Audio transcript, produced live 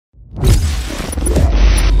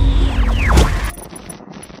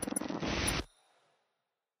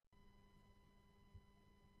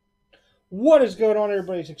What is going on,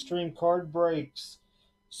 everybody's Extreme Card Breaks.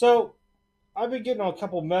 So, I've been getting a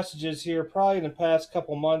couple messages here, probably in the past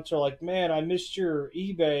couple months, are like, man, I missed your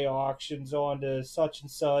eBay auctions on to such and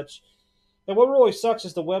such. And what really sucks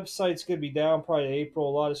is the website's going to be down probably April,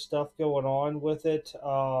 a lot of stuff going on with it.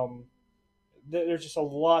 There's just a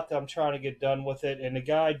lot that I'm trying to get done with it. And the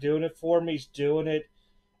guy doing it for me is doing it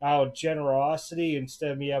out of generosity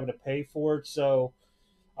instead of me having to pay for it. So,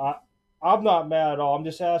 I, I'm not mad at all. I'm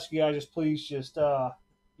just asking you guys, just please, just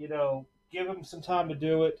give him some time to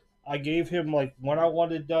do it. I gave him like when I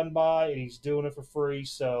wanted it done by, and he's doing it for free.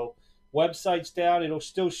 So website's down. It'll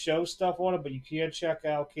still show stuff on it, but you can't check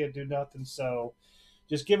out, can't do nothing. So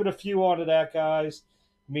just give it a few onto that, guys.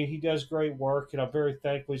 I mean, he does great work, and I'm very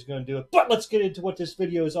thankful he's going to do it. But let's get into what this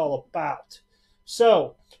video is all about.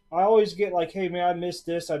 So, I always get like, hey, man, I missed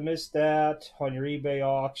this, I missed that on your eBay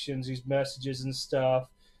auctions, these messages and stuff.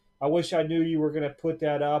 I wish I knew you were going to put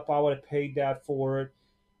that up. I would have paid that for it.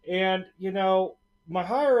 And, my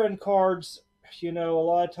higher end cards, a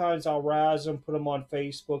lot of times I'll razz them, put them on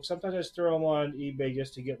Facebook. Sometimes I just throw them on eBay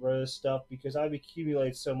just to get rid of stuff because I've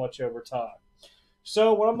accumulated so much over time.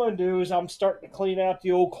 So what I'm going to do is I'm starting to clean out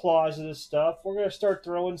the old closet of stuff. We're going to start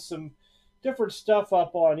throwing some different stuff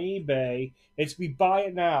up on eBay. It's be buy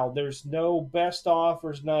it now. There's no best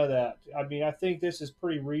offers, none of that. I mean, I think this is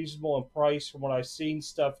pretty reasonable in price from what I've seen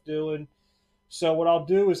stuff doing. So what I'll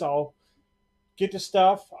do is I'll get the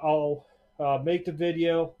stuff. I'll make the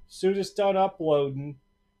video. As soon as it's done uploading,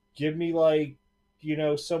 give me like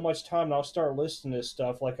so much time, and I'll start listing this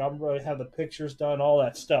stuff. Like I'm going to have the pictures done, all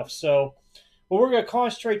that stuff. So what we're going to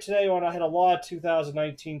concentrate today on, I had a lot of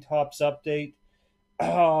 2019 tops update.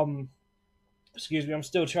 Um, Excuse me, I'm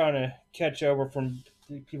still trying to catch over from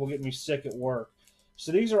people getting me sick at work.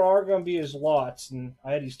 So these are going to be his lots, and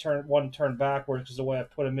I had these one turned backwards because of the way I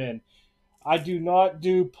put them in. I do not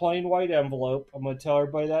do plain white envelope. I'm going to tell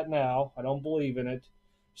everybody that now. I don't believe in it.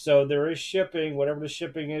 So there is shipping. Whatever the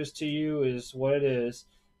shipping is to you is what it is.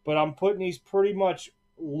 But I'm putting these pretty much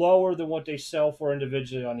lower than what they sell for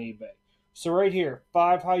individually on eBay. So right here,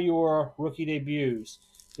 5 Hyura rookie debuts.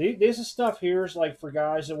 This is stuff here is like for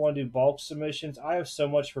guys that want to do bulk submissions. I have so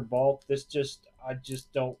much for bulk. I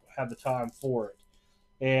just don't have the time for it.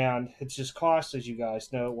 And it's just cost, as you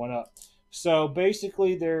guys know, it went up. So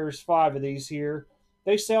basically, there's 5 of these here.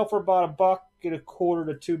 They sell for about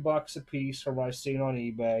 $1.25 to $2 a piece from what I've seen on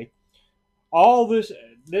eBay. All this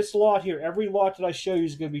lot here, every lot that I show you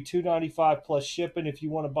is going to be $2.95 plus shipping. If you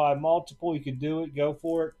want to buy multiple, you can do it. Go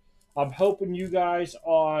for it. I'm hoping you guys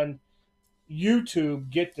on YouTube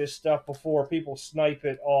get this stuff before people snipe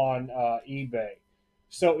it on eBay.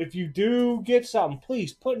 So if you do get something,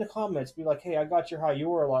 please put in the comments. Be like, hey, I got your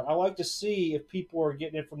Hyura lot. I like to see if people are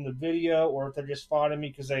getting it from the video or if they're just finding me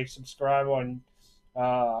because they subscribe on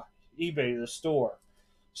eBay to the store.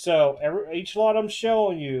 So each lot I'm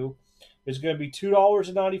showing you is going to be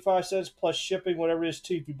 $2.95 plus shipping, whatever it is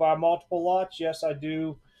too. If you buy multiple lots, yes, I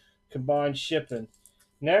do combine shipping.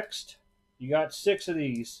 Next, you got 6 of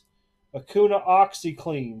these. Acuna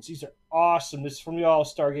OxyCleans. These are awesome. This is from the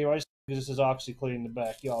All-Star game. I just because this is OxyClean in the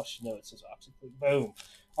back. Y'all should know it says OxyClean. Boom.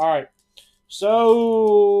 All right.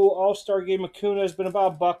 So, All-Star game Acuna has been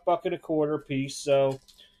about $1.25 a piece. So,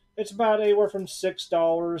 it's about anywhere from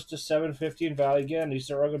 $6 to $7.50 in value. Again,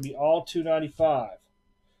 these are going to be all $2.95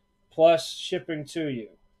 plus shipping to you.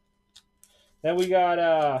 Then we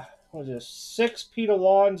got, what is this? 6 Pete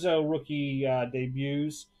Alonso rookie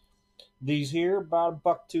debuts. These here, about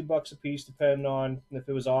 $1, $2 a piece, depending on if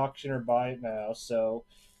it was auction or buy it now. So,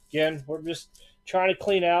 again, we're just trying to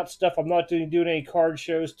clean out stuff. I'm not doing any card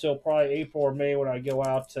shows till probably April or May when I go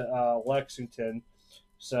out to Lexington.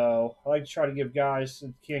 So, I like to try to give guys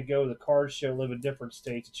that can't go to the card show, live in different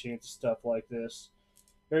states, a chance of stuff like this.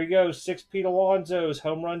 There you go, 6 Pete Alonso's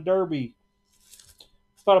Home Run Derby.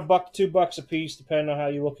 About $1, $2 a piece, depending on how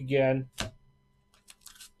you look again.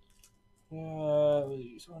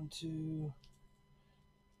 These 1, 2.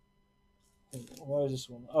 What is this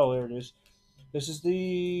one? Oh, there it is. This is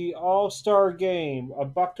the All-Star Game.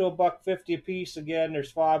 $1 to $1.50 a piece. Again,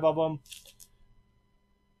 there's 5 of them.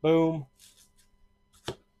 Boom.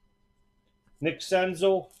 Nick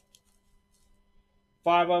Senzel.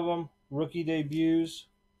 5 of them. Rookie debuts.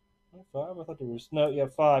 5? I thought there was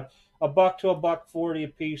 5. $1 to $1.40 a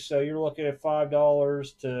piece. So you're looking at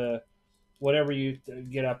 $5 to whatever you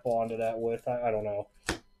get up onto that with. I don't know.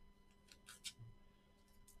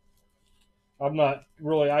 I'm not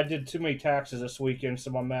really. I did too many taxes this weekend, so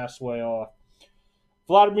my math's way off.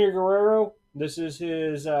 Vladimir Guerrero. This is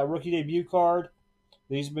his rookie debut card.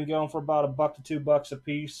 These have been going for about $1 to $2 a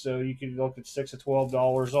piece, so you can look at $6 to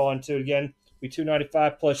 $12 on to it. Again, be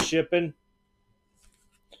 $2.95 plus shipping.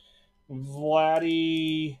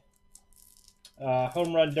 Vladdy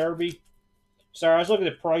Home Run Derby. Sorry, I was looking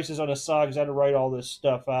at prices on the side because I had to write all this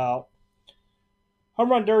stuff out.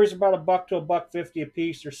 Home Run Derby's about $1 to $1.50 a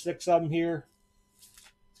piece. There's 6 of them here.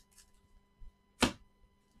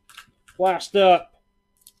 Last up,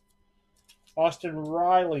 Austin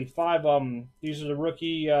Riley, 5 of them. These are the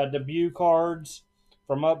rookie debut cards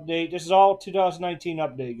from Update. This is all 2019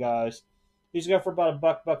 Update, guys. These go for about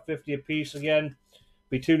 $1, $1.50 a piece. Again,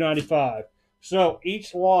 be $2.95. So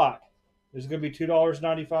each lot is going to be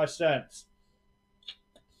 $2.95.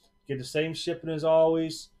 Get the same shipping as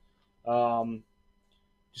always.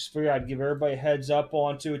 Just figured I'd give everybody a heads up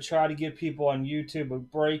on to it. Try to give people on YouTube a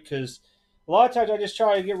break because a lot of times I just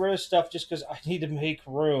try to get rid of stuff just because I need to make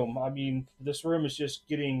room. I mean, this room is just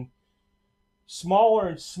getting smaller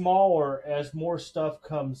and smaller as more stuff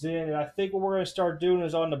comes in. And I think what we're going to start doing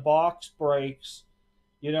is on the box breaks,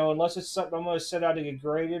 you know, unless it's something I'm going to send out to get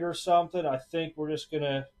graded or something, I think we're just going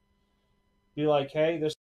to be like, hey,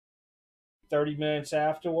 this 30 minutes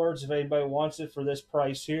afterwards if anybody wants it for this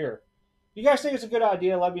price here. You guys think it's a good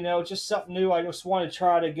idea? Let me know. It's just something new. I just want to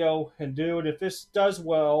try to go and do it. If this does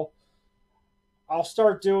well, I'll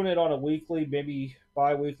start doing it on a weekly, maybe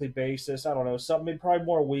bi-weekly basis. I don't know. Something probably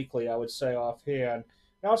more weekly, I would say offhand.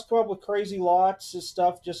 Now let's come up with crazy lots of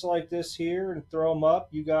stuff just like this here and throw them up.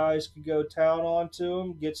 You guys could go town onto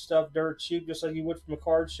them, get stuff dirt cheap just like you would from a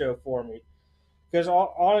card show for me. Because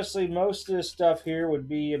honestly, most of this stuff here would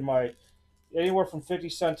be in my anywhere from 50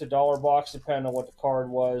 cents to $1 box, depending on what the card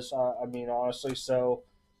was. I mean, honestly, so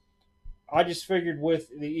I just figured with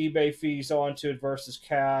the eBay fees onto it versus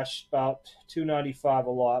cash, about $2.95 a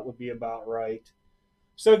lot would be about right.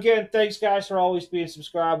 So again, thanks guys for always being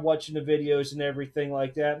subscribed, watching the videos and everything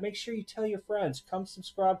like that. Make sure you tell your friends. Come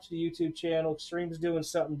subscribe to the YouTube channel. Extreme's doing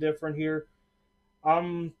something different here.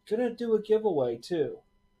 I'm going to do a giveaway too.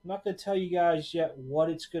 I'm not going to tell you guys yet what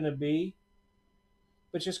it's going to be,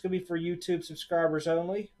 but it's just going to be for YouTube subscribers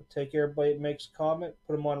only. I'll take everybody that makes a comment,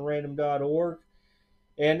 put them on random.org.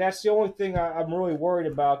 And that's the only thing I'm really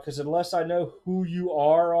worried about, because unless I know who you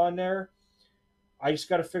are on there, I just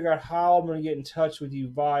got to figure out how I'm going to get in touch with you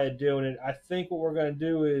via doing it. I think what we're going to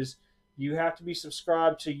do is you have to be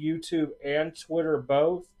subscribed to YouTube and Twitter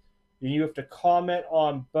both, and you have to comment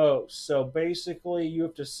on both. So basically, you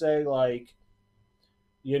have to say, like,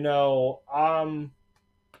 you know, I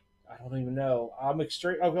don't even know. I'm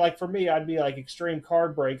extreme. Like for me, I'd be like Extreme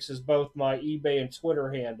Card Breaks is both my eBay and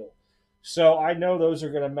Twitter handle. So I know those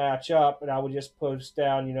are going to match up, and I would just post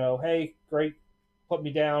down, you know, hey, great, put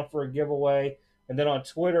me down for a giveaway. And then on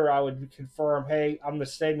Twitter, I would confirm, hey, I'm the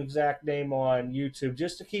same exact name on YouTube,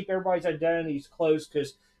 just to keep everybody's identities close,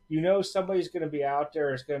 because you know somebody's going to be out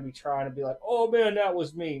there is going to be trying to be like, oh, man, that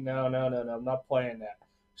was me. No, I'm not playing that.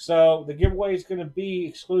 So the giveaway is going to be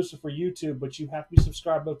exclusive for YouTube, but you have to be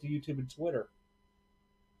subscribed both to YouTube and Twitter.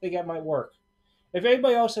 I think that might work. If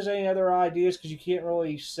anybody else has any other ideas, because you can't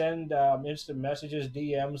really send instant messages,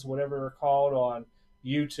 DMs, whatever they're called on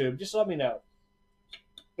YouTube, just let me know.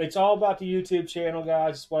 It's all about the YouTube channel,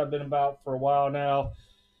 guys. It's what I've been about for a while now.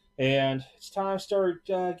 And it's time to start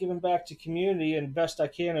giving back to community. And best I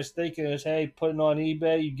can is thinking is, hey, put it on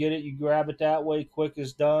eBay. You get it. You grab it that way. Quick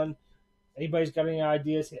as done. Anybody's got any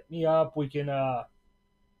ideas, hit me up. We can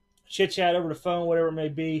chit-chat over the phone, whatever it may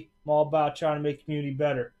be. I'm all about trying to make community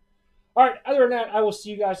better. All right, other than that, I will see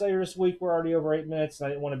you guys later this week. We're already over 8 minutes, and I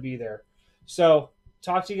didn't want to be there. So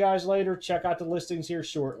talk to you guys later. Check out the listings here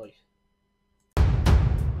shortly.